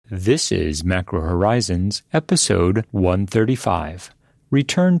This is Macro Horizons, episode 135,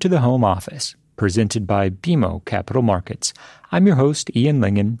 Return to the Home Office, presented by BMO Capital Markets. I'm your host, Ian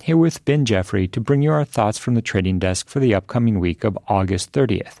Lingen, here with Ben Jeffrey to bring you our thoughts from the trading desk for the upcoming week of August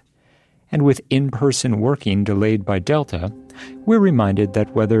 30th. And with in-person working delayed by Delta, we're reminded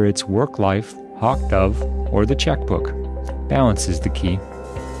that whether it's work-life, hawk-dove, or the checkbook, balance is the key.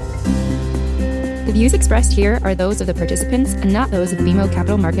 The views expressed here are those of the participants and not those of BMO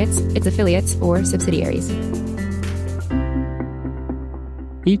Capital Markets, its affiliates, or subsidiaries.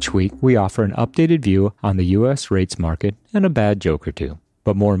 Each week, we offer an updated view on the U.S. rates market and a bad joke or two.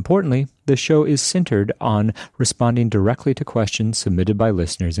 But more importantly, the show is centered on responding directly to questions submitted by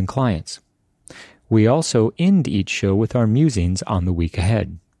listeners and clients. We also end each show with our musings on the week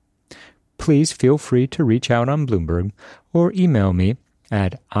ahead. Please feel free to reach out on Bloomberg or email me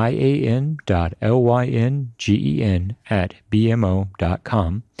at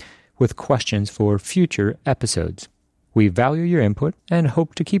ian.lyngen@bmo.com with questions for future episodes. We value your input and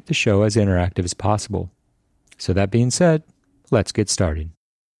hope to keep the show as interactive as possible. So that being said, let's get started.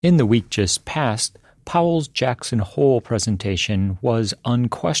 In the week just past, Powell's Jackson Hole presentation was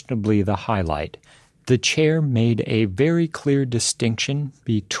unquestionably the highlight. The chair made a very clear distinction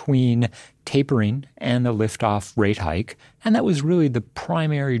between tapering and the liftoff rate hike, and that was really the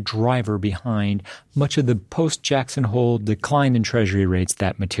primary driver behind much of the post-Jackson Hole decline in Treasury rates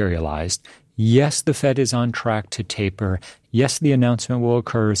that materialized. Yes, the Fed is on track to taper. Yes, the announcement will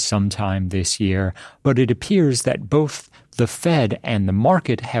occur sometime this year, but it appears that both the Fed and the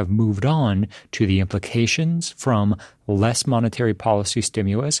market have moved on to the implications from less monetary policy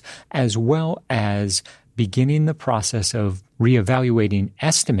stimulus, as well as beginning the process of reevaluating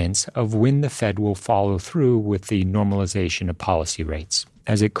estimates of when the Fed will follow through with the normalization of policy rates.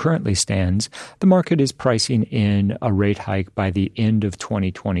 As it currently stands, the market is pricing in a rate hike by the end of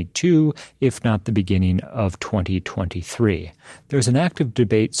 2022, if not the beginning of 2023. There's an active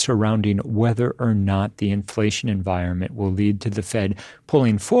debate surrounding whether or not the inflation environment will lead to the Fed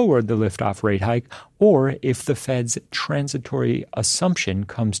pulling forward the liftoff rate hike, or if the Fed's transitory assumption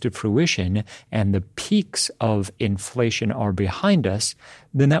comes to fruition and the peaks of inflation are behind us,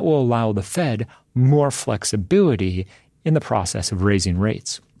 then that will allow the Fed more flexibility in the process of raising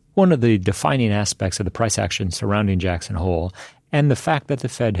rates. One of the defining aspects of the price action surrounding Jackson Hole, and the fact that the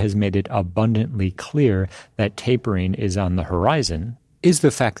Fed has made it abundantly clear that tapering is on the horizon, is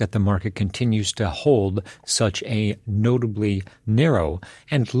the fact that the market continues to hold such a notably narrow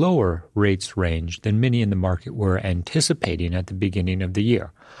and lower rates range than many in the market were anticipating at the beginning of the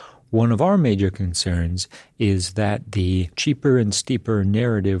year. One of our major concerns is that the cheaper and steeper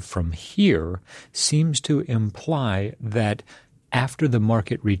narrative from here seems to imply that after the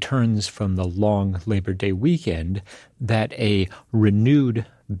market returns from the long Labor Day weekend, that a renewed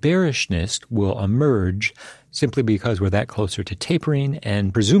bearishness will emerge simply because we're that closer to tapering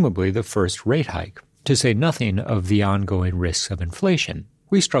and presumably the first rate hike, to say nothing of the ongoing risks of inflation.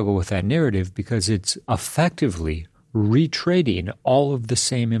 We struggle with that narrative because it's effectively retrading all of the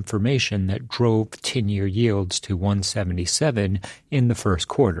same information that drove 10-year yields to 177 in the first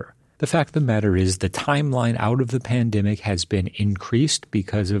quarter. The fact of the matter is the timeline out of the pandemic has been increased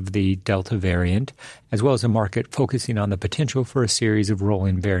because of the Delta variant, as well as the market focusing on the potential for a series of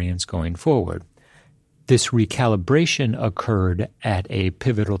rolling variants going forward. This recalibration occurred at a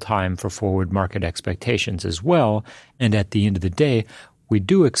pivotal time for forward market expectations as well, and at the end of the day, we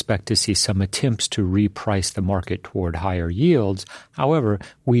do expect to see some attempts to reprice the market toward higher yields. However,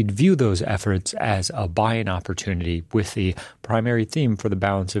 we'd view those efforts as a buying opportunity, with the primary theme for the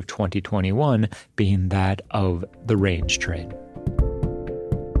balance of 2021 being that of the range trade.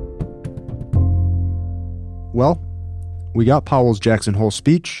 Well, we got Powell's Jackson Hole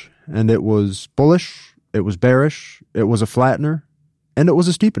speech, and it was bullish, it was bearish, it was a flattener, and it was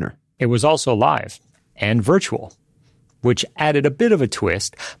a steepener. It was also live and virtual, which added a bit of a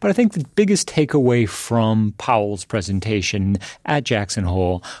twist. But I think the biggest takeaway from Powell's presentation at Jackson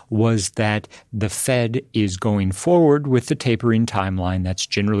Hole was that the Fed is going forward with the tapering timeline that's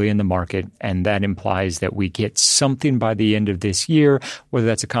generally in the market, and that implies that we get something by the end of this year, whether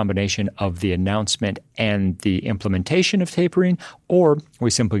that's a combination of the announcement and the implementation of tapering, or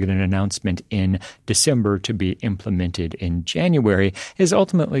we simply get an announcement in December to be implemented in January, is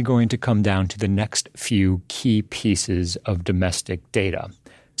ultimately going to come down to the next few key pieces of domestic data,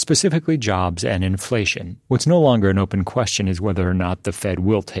 specifically jobs and inflation. What's no longer an open question is whether or not the Fed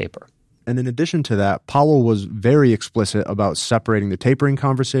will taper. And in addition to that, Powell was very explicit about separating the tapering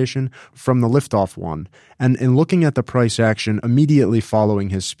conversation from the liftoff one. And in looking at the price action immediately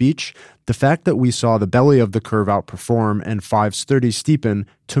following his speech, The fact that we saw the belly of the curve outperform and 5s30 steepen,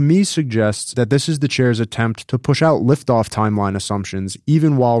 to me suggests that this is the chair's attempt to push out liftoff timeline assumptions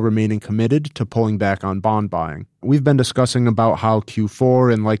even while remaining committed to pulling back on bond buying. We've been discussing about how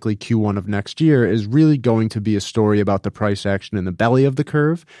Q4 and likely Q1 of next year is really going to be a story about the price action in the belly of the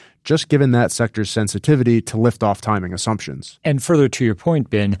curve, just given that sector's sensitivity to liftoff timing assumptions. And further to your point,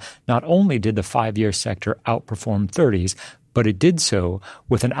 Ben, not only did the 5-year sector outperform 30s, but it did so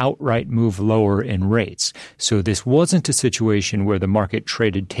with an outright move lower in rates. So this wasn't a situation where the market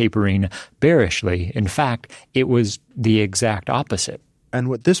traded tapering bearishly. In fact, it was the exact opposite. And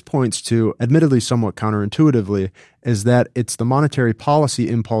what this points to, admittedly somewhat counterintuitively, is that it's the monetary policy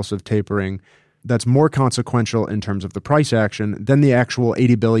impulse of tapering that's more consequential in terms of the price action than the actual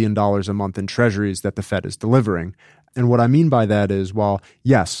 $80 billion a month in treasuries that the Fed is delivering. And what I mean by that is, while,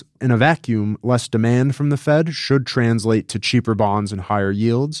 yes, in a vacuum, less demand from the Fed should translate to cheaper bonds and higher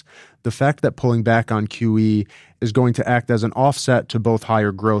yields, the fact that pulling back on QE is going to act as an offset to both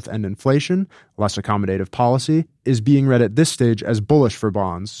higher growth and inflation, less accommodative policy, is being read at this stage as bullish for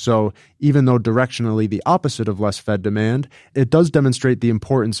bonds. So even though directionally the opposite of less Fed demand, it does demonstrate the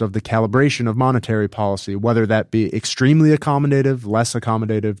importance of the calibration of monetary policy, whether that be extremely accommodative, less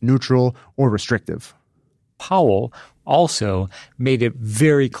accommodative, neutral, or restrictive. Powell also made it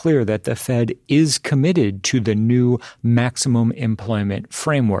very clear that the Fed is committed to the new maximum employment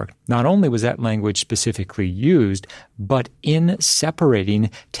framework. Not only was that language specifically used, but in separating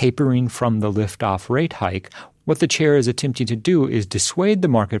tapering from the liftoff rate hike, what the chair is attempting to do is dissuade the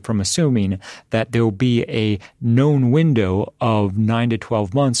market from assuming that there will be a known window of 9 to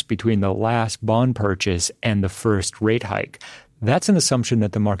 12 months between the last bond purchase and the first rate hike. That's an assumption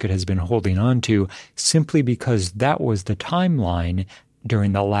that the market has been holding on to simply because that was the timeline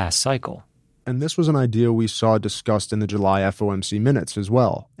during the last cycle. And this was an idea we saw discussed in the July FOMC minutes as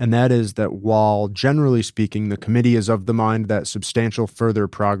well. And that is that while, generally speaking, the committee is of the mind that substantial further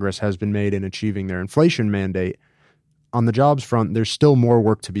progress has been made in achieving their inflation mandate, on the jobs front, there's still more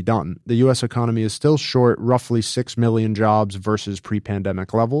work to be done. The U.S. economy is still short roughly 6 million jobs versus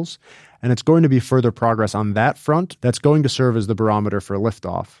pre-pandemic levels, and it's going to be further progress on that front that's going to serve as the barometer for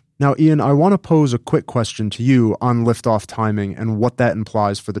liftoff. Now, Ian, I want to pose a quick question to you on liftoff timing and what that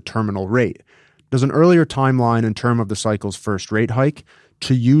implies for the terminal rate. Does an earlier timeline in term of the cycle's first rate hike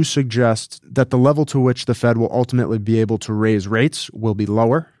to you suggest that the level to which the Fed will ultimately be able to raise rates will be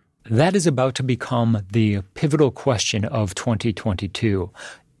lower? That is about to become the pivotal question of 2022.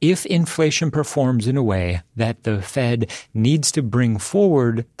 If inflation performs in a way that the Fed needs to bring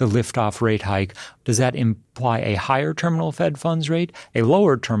forward the liftoff rate hike, does that imply a higher terminal Fed funds rate, a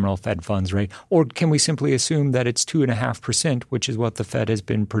lower terminal Fed funds rate, or can we simply assume that it's 2.5%, which is what the Fed has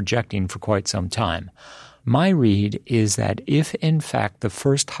been projecting for quite some time? My read is that if, in fact, the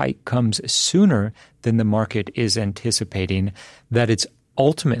first hike comes sooner than the market is anticipating, that it's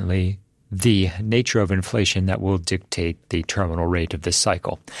ultimately the nature of inflation that will dictate the terminal rate of this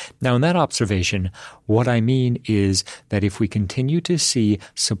cycle. Now, in that observation, what I mean is that if we continue to see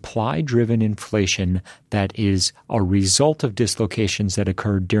supply-driven inflation that is a result of dislocations that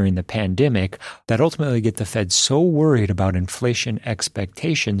occurred during the pandemic that ultimately get the Fed so worried about inflation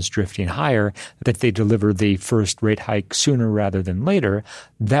expectations drifting higher that they deliver the first rate hike sooner rather than later,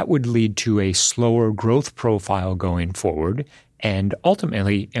 that would lead to a slower growth profile going forward, and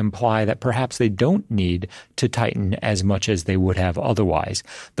ultimately imply that perhaps they don't need to tighten as much as they would have otherwise.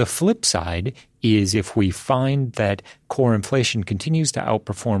 The flip side is if we find that core inflation continues to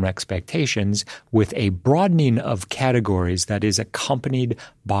outperform expectations with a broadening of categories that is accompanied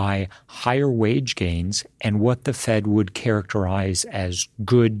by higher wage gains and what the Fed would characterize as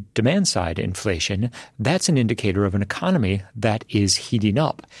good demand-side inflation, that's an indicator of an economy that is heating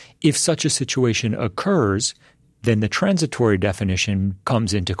up. If such a situation occurs, then the transitory definition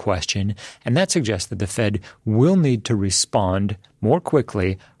comes into question, and that suggests that the Fed will need to respond more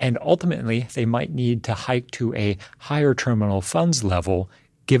quickly, and ultimately they might need to hike to a higher terminal funds level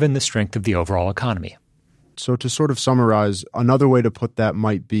given the strength of the overall economy. So to sort of summarize, another way to put that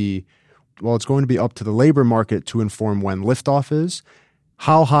might be, well, it's going to be up to the labor market to inform when liftoff is.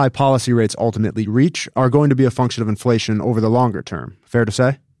 How high policy rates ultimately reach are going to be a function of inflation over the longer term. Fair to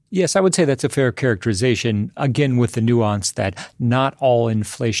say? Yes, I would say that's a fair characterization, again with the nuance that not all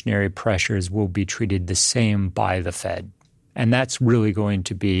inflationary pressures will be treated the same by the Fed. And that's really going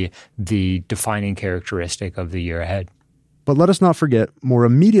to be the defining characteristic of the year ahead. But let us not forget, more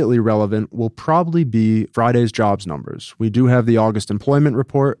immediately relevant will probably be Friday's jobs numbers. We do have the August employment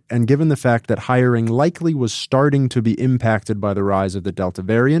report, and given the fact that hiring likely was starting to be impacted by the rise of the Delta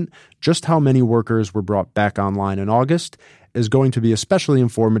variant, just how many workers were brought back online in August is going to be especially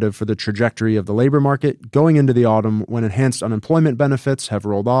informative for the trajectory of the labor market going into the autumn when enhanced unemployment benefits have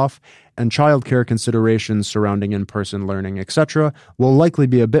rolled off and childcare considerations surrounding in-person learning, etc., will likely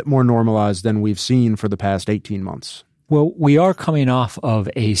be a bit more normalized than we've seen for the past 18 months. Well, we are coming off of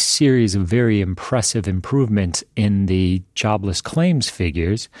a series of very impressive improvements in the jobless claims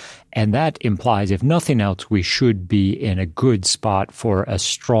figures, and that implies, if nothing else, we should be in a good spot for a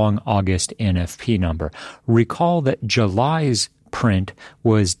strong August NFP number. Recall that July's print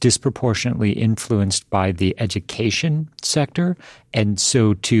was disproportionately influenced by the education sector, and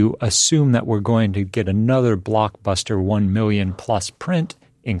so to assume that we're going to get another blockbuster 1 million plus print,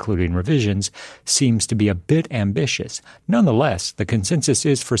 including revisions, seems to be a bit ambitious. Nonetheless, the consensus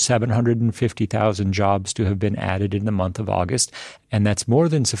is for 750,000 jobs to have been added in the month of August, and that's more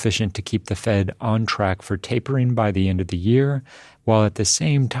than sufficient to keep the Fed on track for tapering by the end of the year, while at the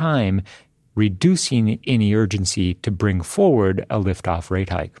same time reducing any urgency to bring forward a lift-off rate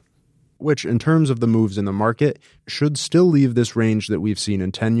hike. Which, in terms of the moves in the market, should still leave this range that we've seen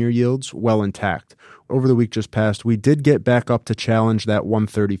in 10-year yields well intact. Over the week just past, we did get back up to challenge that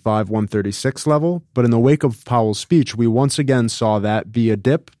 135, 136 level, but in the wake of Powell's speech, we once again saw that be a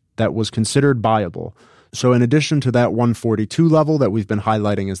dip that was considered buyable. So in addition to that 142 level that we've been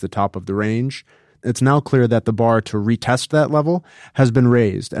highlighting as the top of the range, it's now clear that the bar to retest that level has been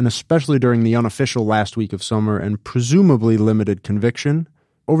raised, and especially during the unofficial last week of summer and presumably limited conviction.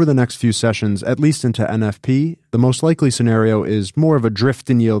 Over the next few sessions, at least into NFP, the most likely scenario is more of a drift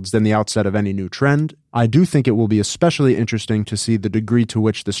in yields than the outset of any new trend. I do think it will be especially interesting to see the degree to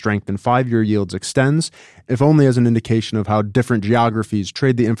which the strength in 5-year yields extends, if only as an indication of how different geographies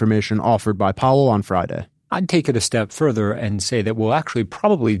trade the information offered by Powell on Friday. I'd take it a step further and say that we'll actually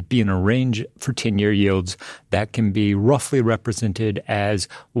probably be in a range for 10-year yields that can be roughly represented as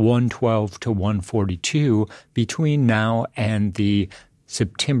 112 to 142 between now and the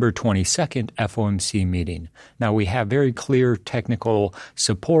September 22nd FOMC meeting. Now, we have very clear technical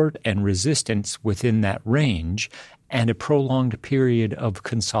support and resistance within that range and a prolonged period of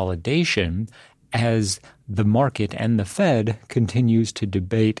consolidation as the market and the Fed continues to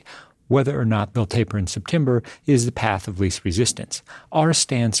debate whether or not they'll taper in September is the path of least resistance. Our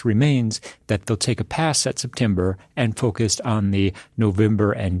stance remains that they'll take a pass at September and focus on the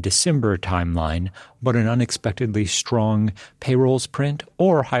November and December timeline, but an unexpectedly strong payrolls print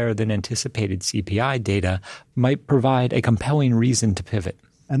or higher than anticipated CPI data might provide a compelling reason to pivot.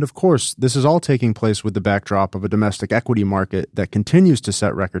 And of course, this is all taking place with the backdrop of a domestic equity market that continues to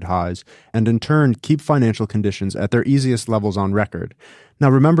set record highs and in turn keep financial conditions at their easiest levels on record. Now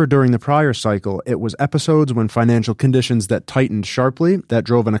remember, during the prior cycle, it was episodes when financial conditions that tightened sharply that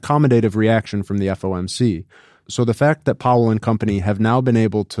drove an accommodative reaction from the FOMC. So the fact that Powell and company have now been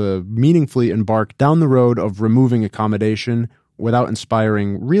able to meaningfully embark down the road of removing accommodation without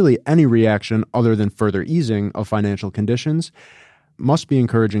inspiring really any reaction other than further easing of financial conditions must be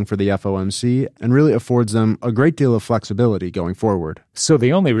encouraging for the FOMC and really affords them a great deal of flexibility going forward. So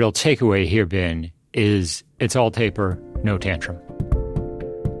the only real takeaway here, Ben, is it's all taper, no tantrum.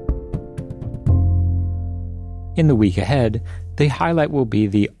 In the week ahead, the highlight will be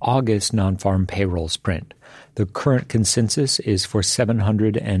the August non-farm payrolls print. The current consensus is for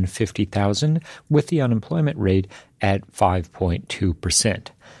 750,000, with the unemployment rate at 5.2%.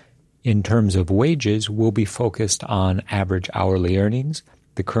 In terms of wages, we'll be focused on average hourly earnings.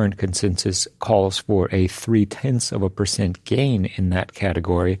 The current consensus calls for a 0.3% gain in that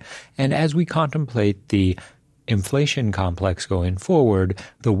category. And as we contemplate the inflation complex going forward,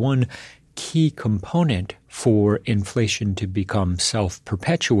 the one key component for inflation to become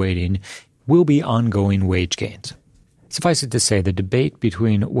self-perpetuating will be ongoing wage gains. Suffice it to say, the debate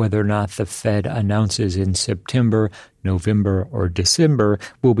between whether or not the Fed announces in September, November, or December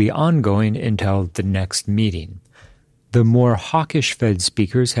will be ongoing until the next meeting. The more hawkish Fed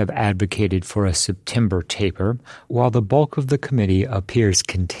speakers have advocated for a September taper, while the bulk of the committee appears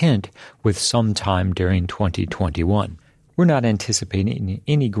content with some time during 2021. We're not anticipating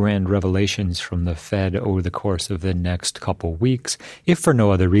any grand revelations from the Fed over the course of the next couple weeks, if for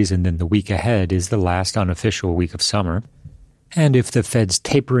no other reason than the week ahead is the last unofficial week of summer. And if the Fed's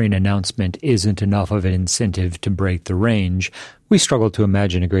tapering announcement isn't enough of an incentive to break the range, we struggle to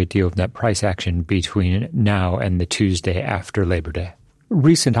imagine a great deal of net price action between now and the Tuesday after Labor Day.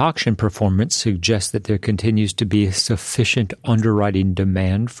 Recent auction performance suggests that there continues to be sufficient underwriting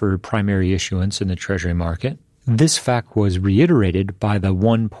demand for primary issuance in the Treasury market. This fact was reiterated by the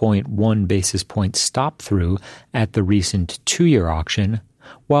 1.1 basis point stop-through at the recent 2-year auction.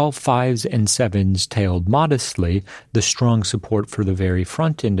 While 5s and 7s tailed modestly, the strong support for the very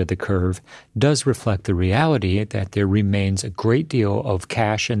front end of the curve does reflect the reality that there remains a great deal of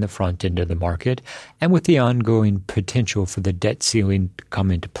cash in the front end of the market, and with the ongoing potential for the debt ceiling to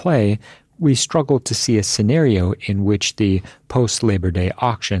come into play, we struggle to see a scenario in which the post-Labor Day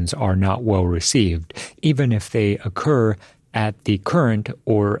auctions are not well received, even if they occur at the current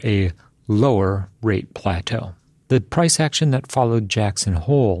or a lower rate plateau. The price action that followed Jackson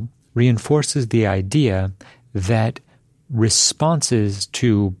Hole reinforces the idea that responses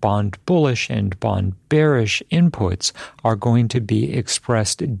to bond bullish and bond bearish inputs are going to be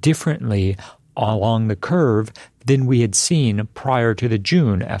expressed differently along the curve than we had seen prior to the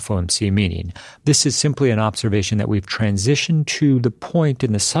June FOMC meeting. This is simply an observation that we've transitioned to the point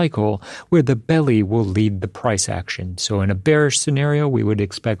in the cycle where the belly will lead the price action. So in a bearish scenario, we would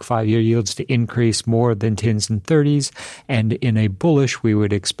expect 5-year yields to increase more than 10s and 30s, and in a bullish, we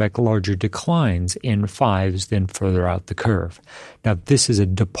would expect larger declines in 5s than further out the curve. Now, this is a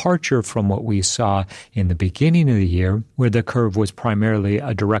departure from what we saw in the beginning of the year, where the curve was primarily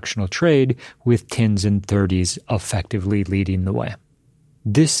a directional trade with 10s and 30s effectively leading the way.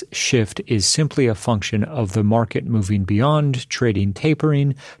 This shift is simply a function of the market moving beyond trading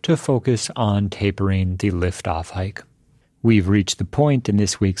tapering to focus on tapering the liftoff hike. We've reached the point in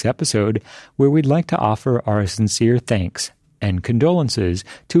this week's episode where we'd like to offer our sincere thanks and condolences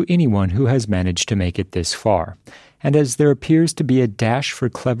to anyone who has managed to make it this far. And as there appears to be a dash for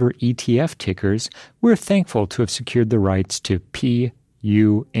clever ETF tickers, we're thankful to have secured the rights to PUN.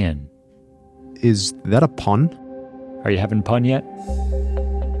 Is that a pun? Are you having pun yet?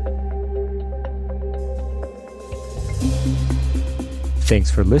 Thanks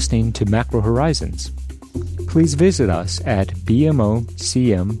for listening to Macro Horizons. Please visit us at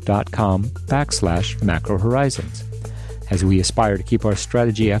bmocm.com/Macro Horizons. As we aspire to keep our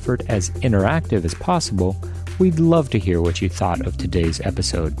strategy effort as interactive as possible, we'd love to hear what you thought of today's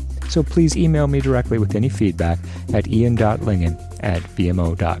episode. So please email me directly with any feedback at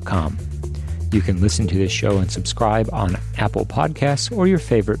ian.lingen@bmo.com. You can listen to this show and subscribe on Apple Podcasts or your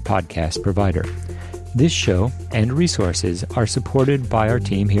favorite podcast provider. This show and resources are supported by our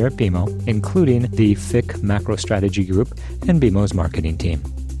team here at BMO, including the FIC Macro Strategy Group and BMO's marketing team.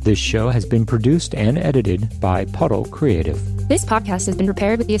 This show has been produced and edited by Puddle Creative. This podcast has been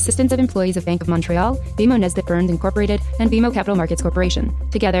prepared with the assistance of employees of Bank of Montreal, BMO Nesbitt Burns Incorporated, and BMO Capital Markets Corporation.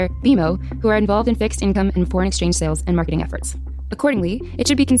 Together, BMO, who are involved in fixed income and foreign exchange sales and marketing efforts. Accordingly, it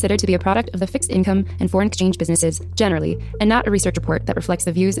should be considered to be a product of the fixed income and foreign exchange businesses generally, and not a research report that reflects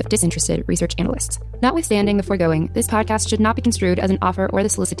the views of disinterested research analysts. Notwithstanding the foregoing, this podcast should not be construed as an offer or the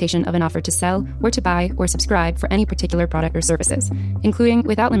solicitation of an offer to sell or to buy or subscribe for any particular product or services, including,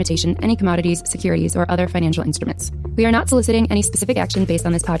 without limitation, any commodities, securities, or other financial instruments. We are not soliciting any specific action based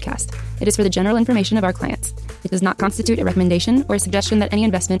on this podcast. It is for the general information of our clients. It does not constitute a recommendation or a suggestion that any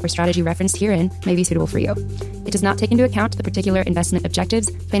investment or strategy referenced herein may be suitable for you. It does not take into account the particular investment objectives,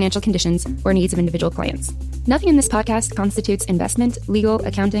 financial conditions, or needs of individual clients. Nothing in this podcast constitutes investment, legal,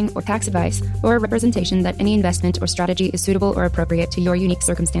 accounting, or tax advice, or a representation that any investment or strategy is suitable or appropriate to your unique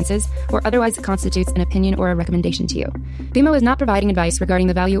circumstances, or otherwise constitutes an opinion or a recommendation to you. BMO is not providing advice regarding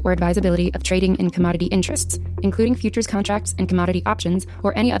the value or advisability of trading in commodity interests, including futures contracts and commodity options,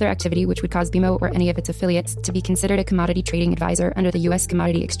 or any other activity which would cause BMO or any of its affiliates to be considered a commodity trading advisor under the U.S.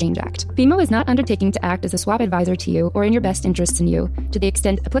 Commodity Exchange Act. BMO is not undertaking to act as a swap advisor to you or in your best interests in you, to the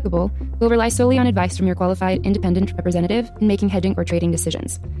extent applicable, will rely solely on advice from your qualified independent representative in making hedging or trading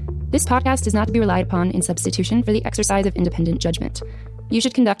decisions. This podcast is not to be relied upon in substitution for the exercise of independent judgment. You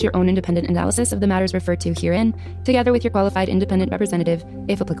should conduct your own independent analysis of the matters referred to herein, together with your qualified independent representative,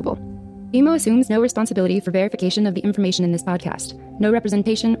 if applicable. BMO assumes no responsibility for verification of the information in this podcast. No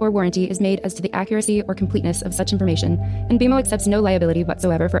representation or warranty is made as to the accuracy or completeness of such information, and BMO accepts no liability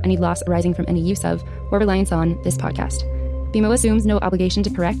whatsoever for any loss arising from any use of or reliance on this podcast. BMO assumes no obligation to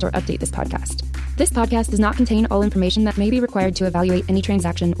correct or update this podcast. This podcast does not contain all information that may be required to evaluate any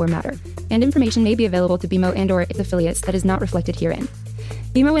transaction or matter, and information may be available to BMO and/or its affiliates that is not reflected herein.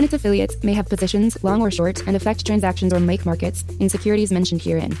 BMO and its affiliates may have positions, long or short, and affect transactions or make markets in securities mentioned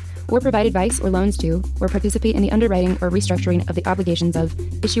herein, or provide advice or loans to, or participate in the underwriting or restructuring of the obligations of,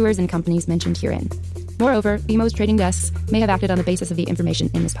 issuers and companies mentioned herein. Moreover, BMO's trading desks may have acted on the basis of the information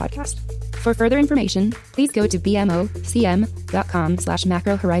in this podcast. For further information, please go to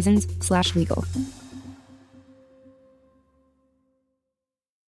bmocm.com/macrohorizons/legal.